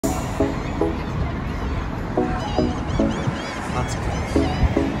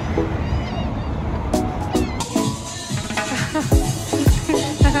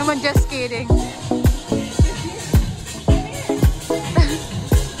naman, just kidding.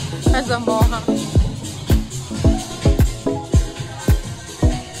 Nasa moha.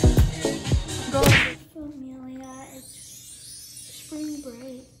 Go. Familia, it's spring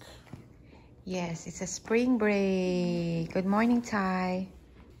break. Yes, it's a spring break. Good morning, Ty.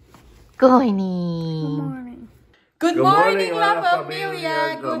 Good morning. Good morning. Good morning, La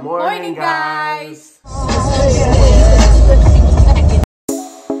Familia. Good morning, guys.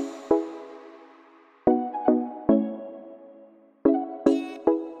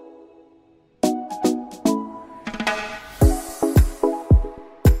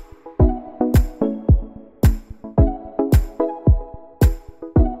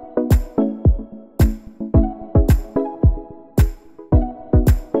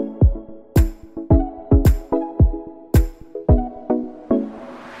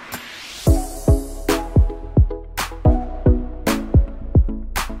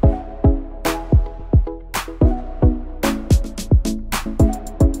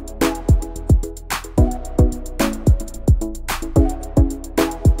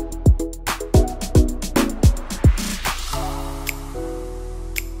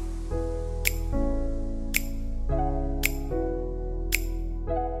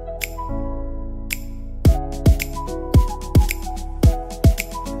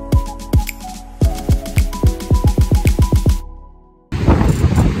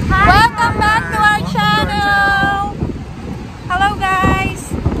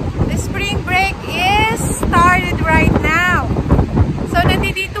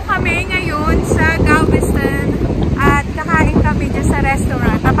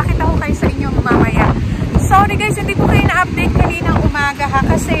 Sorry guys, hindi ko kayo na-update kaninang umaga ha,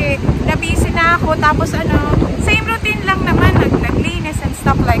 kasi na-busy na ako, tapos ano, same routine lang naman, naglinis and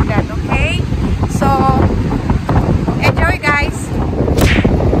stuff like that, okay? So, enjoy guys!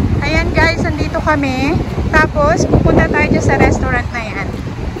 Ayan guys, andito kami, tapos pupunta tayo dyan sa restaurant na yan.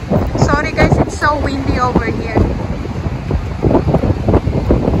 Sorry guys, it's so windy over here.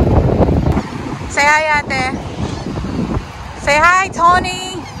 Say hi ate! Say hi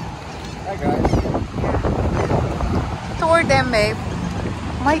Tony! Hi guys! Tour them, babe.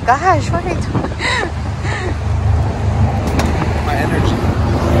 Oh my gosh, what are you doing? My energy.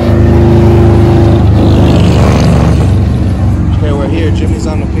 Okay, we're here. Jimmy's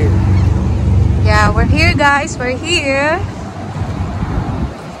on the pier. Yeah, we're here, guys. We're here.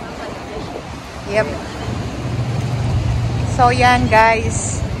 Yep. So, yan,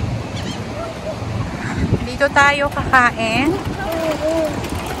 guys. Dito tayo kakain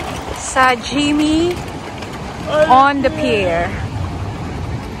sa Jimmy on the pier.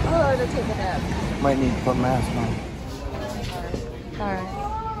 Oh, to take a nap. Might need to put mask on. Alright.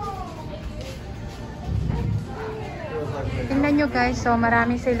 Tingnan nyo guys, so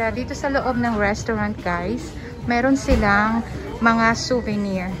marami sila dito sa loob ng restaurant guys. Meron silang mga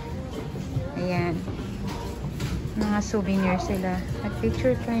souvenir. Ayan. Mga souvenir sila. At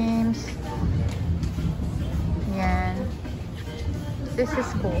picture frames. Ayan. This is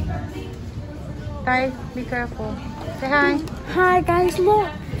cool. Ty, be careful. Say hi. Hi guys, look.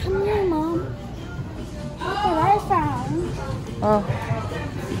 Come here, Mom. Look what I found. Oh.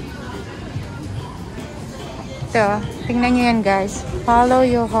 Ito, tingnan nyo yan guys. Follow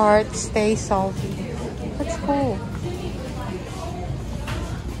your heart, stay salty. That's cool.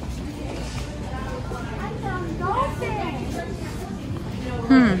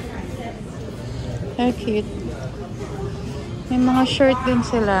 Very cute. May mga shirt din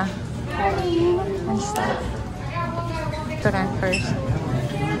sila. And stuff. Ito rin first.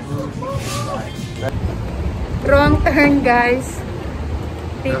 Wrong turn guys.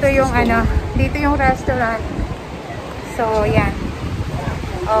 Dito yung ano, dito yung restaurant. So, yan.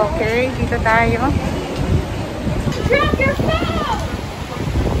 Okay, dito tayo.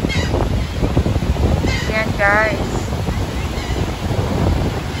 Yan guys.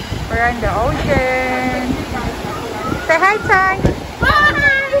 We're in the ocean. Say hi, Ty.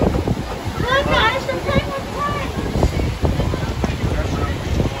 Bye! Look guys, the penguin plane!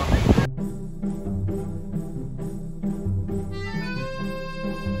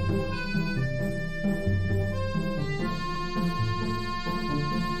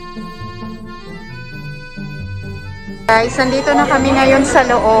 Guys, nandito na kami ngayon sa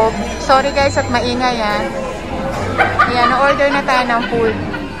loob. Sorry guys at maingay yan. Ayan, na-order na tayo ng food.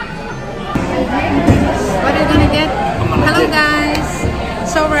 What are you gonna get? Hello guys!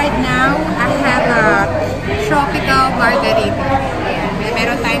 So right now, I have a tropical margarita. Ayan,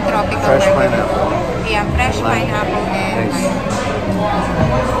 meron tayong tropical Fresh margarita. pineapple. Ayan, fresh pineapple and Nice.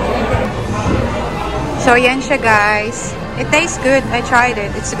 So yan siya guys. It tastes good. I tried it.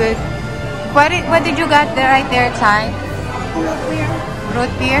 It's good. What did you got there right there, Ty? Root beer.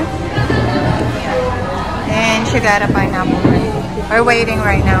 Root beer? And she got a pineapple. We're waiting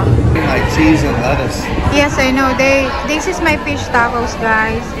right now. Like cheese and lettuce. Yes, I know. This is my fish tacos,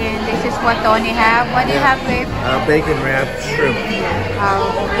 guys. And this is what Tony have. What do you have, babe? Bacon wrapped shrimp.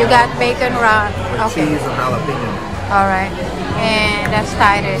 You got bacon wrap. With cheese and jalapeno. Alright. And that's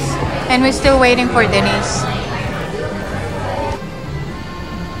Titus. And we're still waiting for Denise.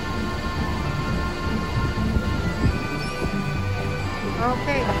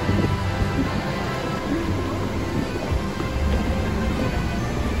 Okay.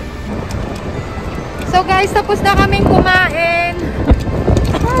 So guys, tapos na kaming kumain.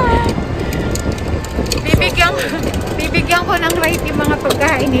 Bibigyan ko ng rate yung mga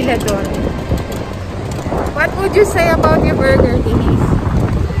pagkain nila doon. What would you say about your burger, Denise?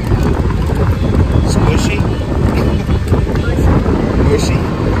 Squishy. Mushy.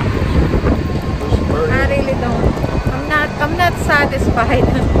 I really don't. I'm not satisfied.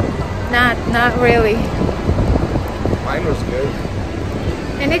 Not really. Mine was good.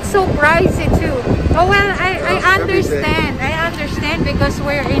 And it's so pricey too. Oh well, I understand. I understand because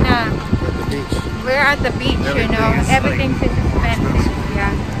we're in a we're at the beach, you know. Everything's expensive.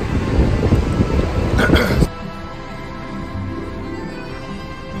 Yeah.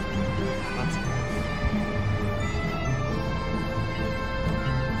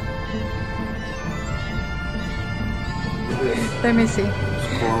 Let me see.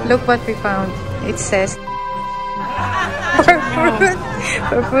 Look what we found. It says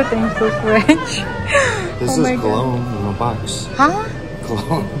for fruit and food French. This is cologne in a box. Huh?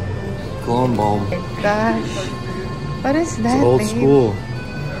 Cologne. Cologne balm. Gosh. What is that? It's old babe? school.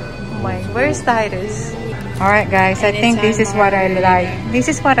 Oh my, where's Titus? Alright guys, I think this is what I like. This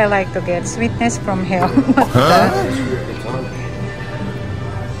is what I like to get. Sweetness from hell.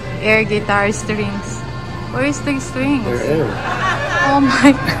 Air guitar strings. Where's the strings? They're air. Oh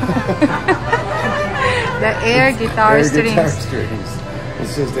my god. The air guitar strings. Guitar strings.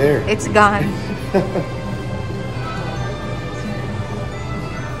 It's just air. It's gone.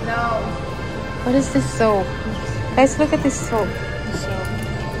 No. What is this soap? Guys, look at this soap.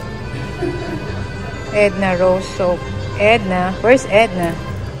 Edna Rose soap. Edna. Where's Edna?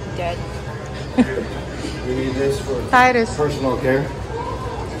 Dead. We need this for Titus. personal care.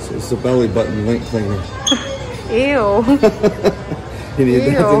 So it's a belly button lint cleaner. Ew. You need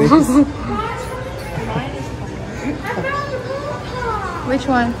that, Ew. Denise? Which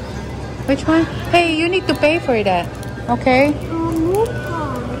one? Which one? Hey, you need to pay for that. Okay? Moon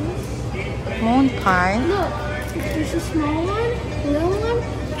pies. Moon pie. Look, there's a small one, little one,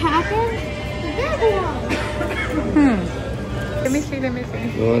 packer, the big one. Let me see, let me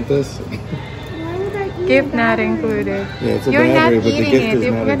see. You want this? Why would I eat Gift a not battery? included. Yeah, it's a You're not battery, but the eating gift it. is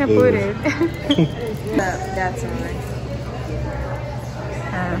You're not gonna put included. it. That's alright.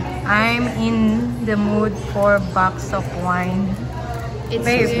 I'm in the mood for a box of wine. It's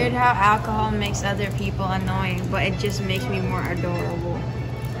Babe. weird how alcohol makes other people annoying, but it just makes me more adorable.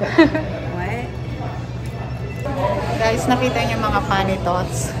 What? Guys, nakita niyo mga funny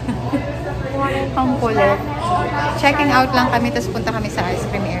thoughts. Ang kulit. Checking out lang kami, tapos punta kami sa ice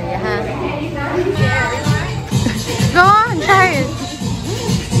cream area, ha? Go on, try it.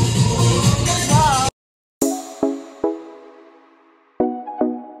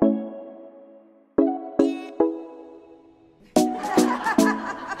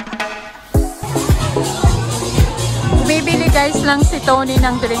 Bibili guys lang si Tony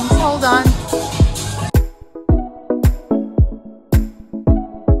ng drinks. Hold on.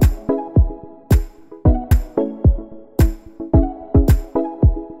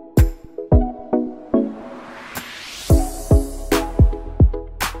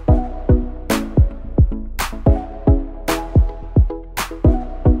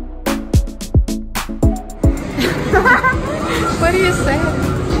 What do you say?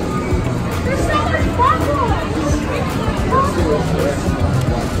 There's so much bubbles.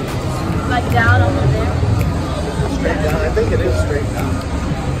 Like down over there. Straight down. I think it is straight down.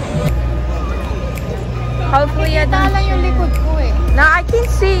 Hopefully I Tala don't. yung likod ko eh. Now I can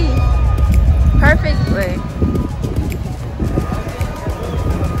see perfectly.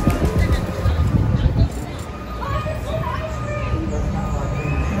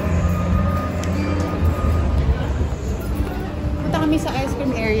 Punta kami sa ice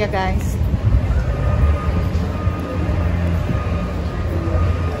cream area, guys.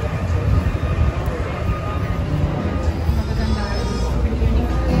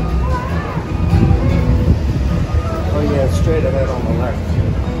 Oh yeah, it's straight ahead on the left.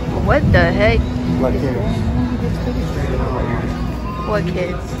 What the heck? Like here. Straight ahead. Poor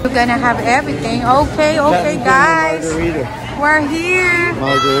kids. We're gonna have everything. Okay, okay, guys. We're here.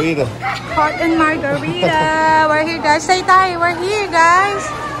 Margarita. Hot and margarita. We're here, guys. Say hi. We're here, guys.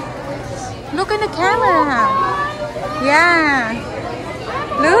 Look in the camera. Yeah.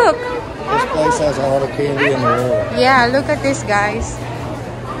 Look. This place has all the candy in the world. Yeah, look at this, guys.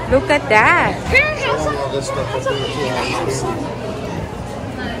 Look at that. All this stuff up here.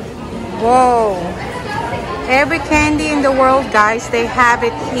 Whoa. Every candy in the world, guys, they have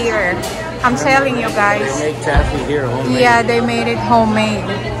it here. I'm telling you, guys. They make taffy here, homemade. Yeah, they made it homemade.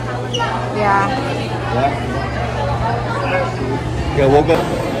 Yeah. Yeah, we'll get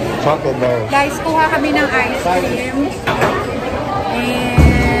chocolate bars. Guys, kuha kami ng ice cream.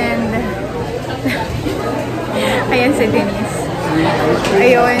 And ayan si Denise.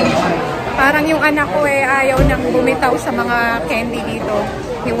 Ayun. Parang yung anak ko ayaw nang bumitaw sa mga candy dito.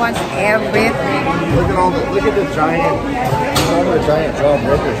 He wants everything. Look at the giant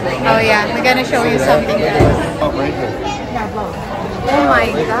jawbreakers. Oh yeah, we're gonna show you something, guys. Oh my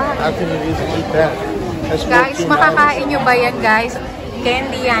God. How can you even eat that? That's Guys, $14. makakain nyo ba yan, guys?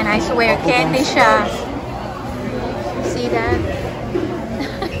 Candy yan. I swear, candy siya. See that?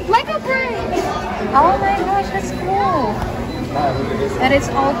 Like a brain. Oh my gosh, that's cool. And it's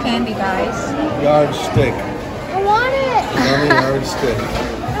all candy, guys. Yardstick. I want it. Yardstick.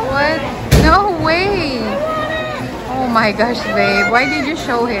 What? No way. Oh my gosh, babe. Why did you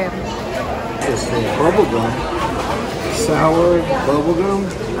show him? This thing, bubblegum. Sour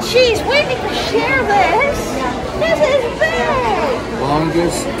bubblegum. Jeez, we need to share this. This is big.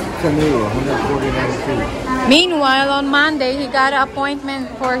 Longest canoe, 149 feet. Meanwhile, on Monday, he got an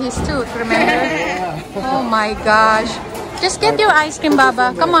appointment for his tooth, remember? Oh my gosh. Just get your ice cream,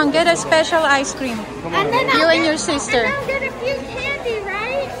 Baba. Come on, get a special ice cream. And then You and your sister. And I'll get a few candy,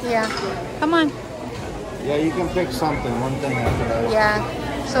 right? Yeah. Come on. Yeah, you can pick something, one thing after that. Yeah.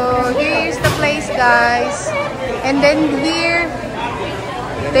 So here's the place, guys. And then here,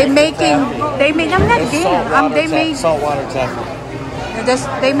 they made saltwater taffy.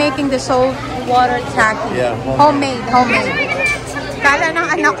 they making the salt water taffy. Yeah, Homemade. Kala ng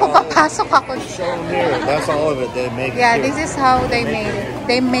anak ko, papasok ako. Show them here. That's all of it. They make it Yeah, here. this is how they made it.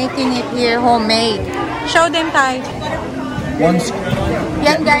 They making it here homemade. Show them, Ty.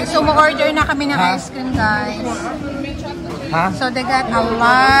 Yan, guys. So, ma-order na kami ng ice cream, guys. So, they got a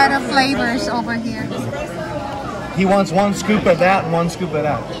lot of flavors over here. He wants one scoop of that and one scoop of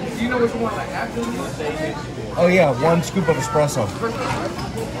that. Do you know which one I have? Oh yeah, one scoop of espresso.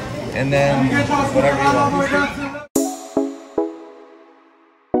 And then whatever you want.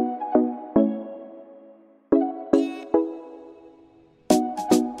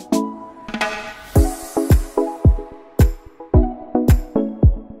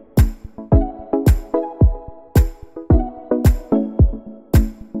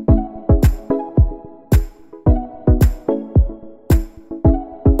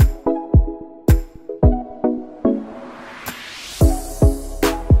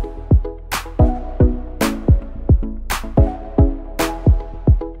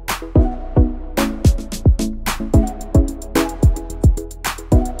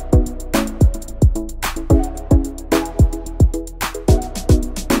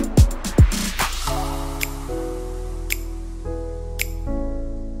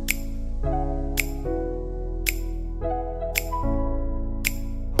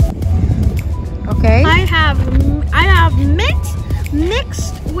 Okay. I have mint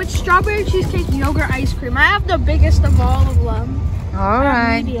mixed with strawberry cheesecake yogurt ice cream. I have the biggest of all of them. All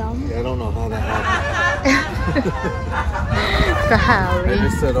right. Medium. Yeah, I don't know how that happened. Kahari. I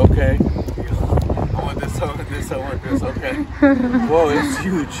just said okay. I want this, I want this, I want this, okay. Whoa, it's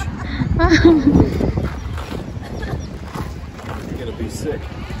huge. You're gonna be sick.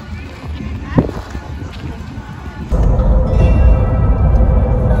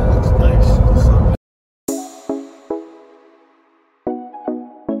 Looks nice.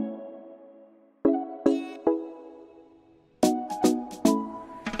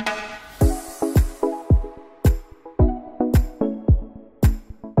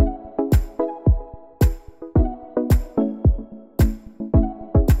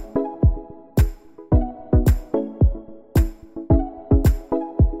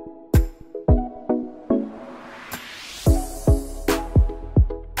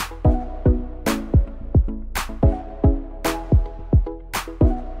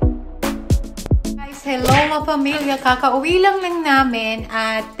 Hello mga pamilya, kakauwi lang namin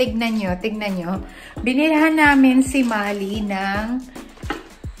at tignan nyo. Binilhan namin si Mali ng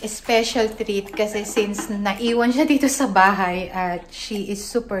special treat kasi since naiwan siya dito sa bahay at she is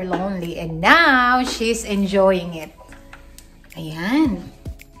super lonely and now she's enjoying it. Ayan.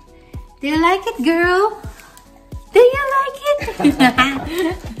 Do you like it, girl? Do you like it?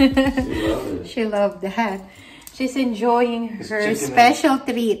 She loved that. She's enjoying her special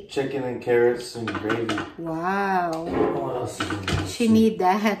treat. Chicken and carrots and gravy. Wow. What else is in there? She need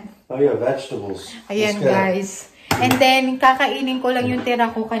that. Oh yeah, vegetables. Ayan guys. And then, kakainin ko lang yung tira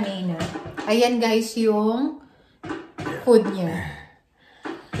ko kanina. Ayan guys, yung food niya.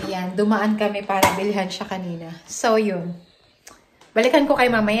 Ayan, dumaan kami para bilhan siya kanina. So, yun. Balikan ko kay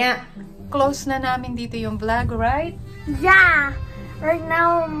mamaya. Close na namin dito yung vlog, right? Yeah. Right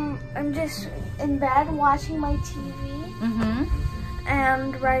now, I'm just in bed watching my TV.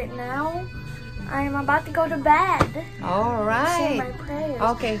 And right now, I'm about to go to bed. All right. Say my prayers.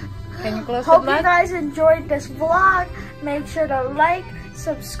 Okay. Can you close Hope the you vlog? guys enjoyed this vlog. Make sure to like,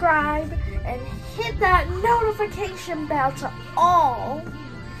 subscribe, and hit that notification bell to all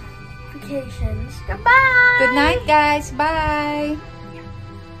notifications. Goodbye. Good night, guys. Bye.